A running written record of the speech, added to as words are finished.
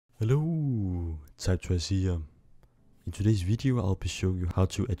Hello, Type here. In today's video I'll be showing you how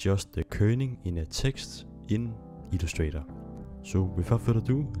to adjust the kerning in a text in Illustrator. So without further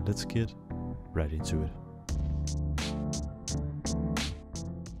ado, let's get right into it.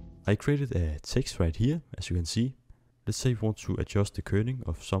 I created a text right here, as you can see. Let's say we want to adjust the kerning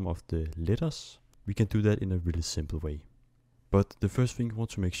of some of the letters. We can do that in a really simple way. But the first thing you want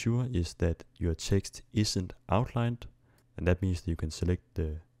to make sure is that your text isn't outlined, and that means that you can select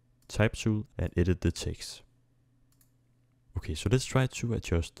the type tool and edit the text. Okay, so let's try to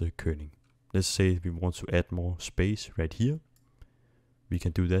adjust the kerning. Let's say we want to add more space right here. We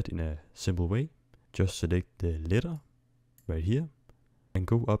can do that in a simple way. Just select the letter right here and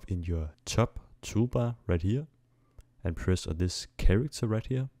go up in your top toolbar right here and press on this character right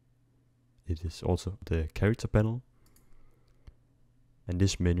here. It is also the character panel, and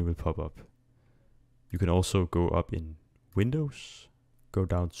this menu will pop up. You can also go up in Windows, go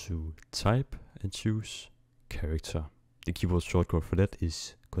down to type and choose character. The keyboard shortcut for that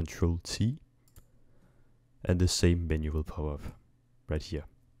is Ctrl+T, and the same menu will pop up right here.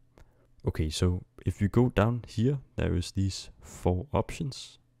 Okay, so if you go down here, there is these 4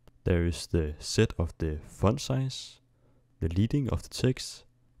 options. There is the set of the font size, the leading of the text,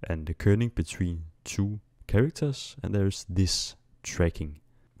 and the kerning between 2 characters, and there is this tracking,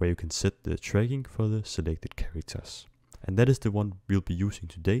 where you can set the tracking for the selected characters. And that is the one we'll be using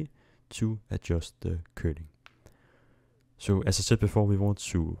today to adjust the kerning. So as I said before, we want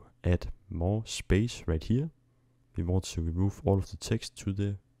to add more space right here. We want to remove all of the text to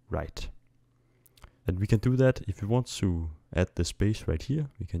the right. And we can do that if we want to add the space right here.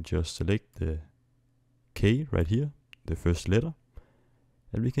 We can just select the K right here, the first letter.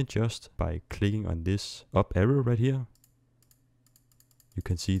 And we can just, by clicking on this up arrow right here, you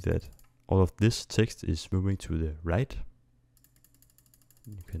can see that all of this text is moving to the right.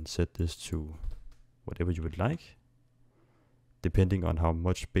 You can set this to whatever you would like, depending on how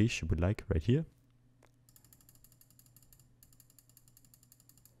much space you would like right here.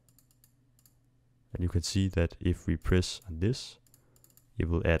 And you can see that if we press on this, it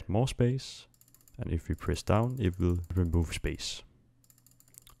will add more space, and if we press down, it will remove space.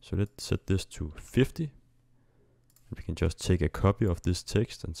 So let's set this to 50. We can just take a copy of this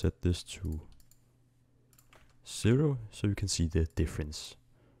text and set this to 0, so you can see the difference.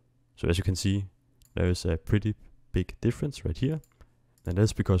 So as you can see, there is a pretty big difference right here, and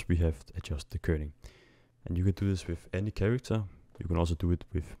that's because we have adjusted the kerning. And you can do this with any character. You can also do it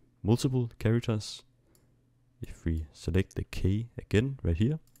with multiple characters. If we select the K again right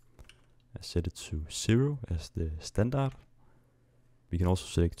here and set it to 0 as the standard, we can also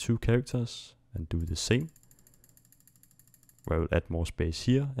select 2 characters and do the same, where we'll add more space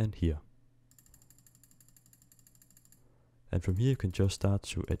here and here. And from here you can just start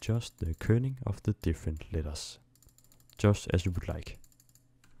to adjust the kerning of the different letters, just as you would like.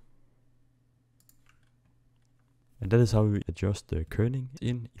 And that is how we adjust the kerning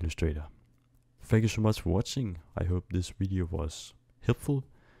in Illustrator. Thank you so much for watching. I hope this video was helpful.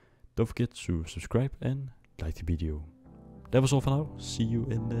 Don't forget to subscribe and like the video. That was all for now. See you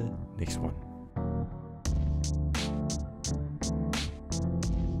in the next one.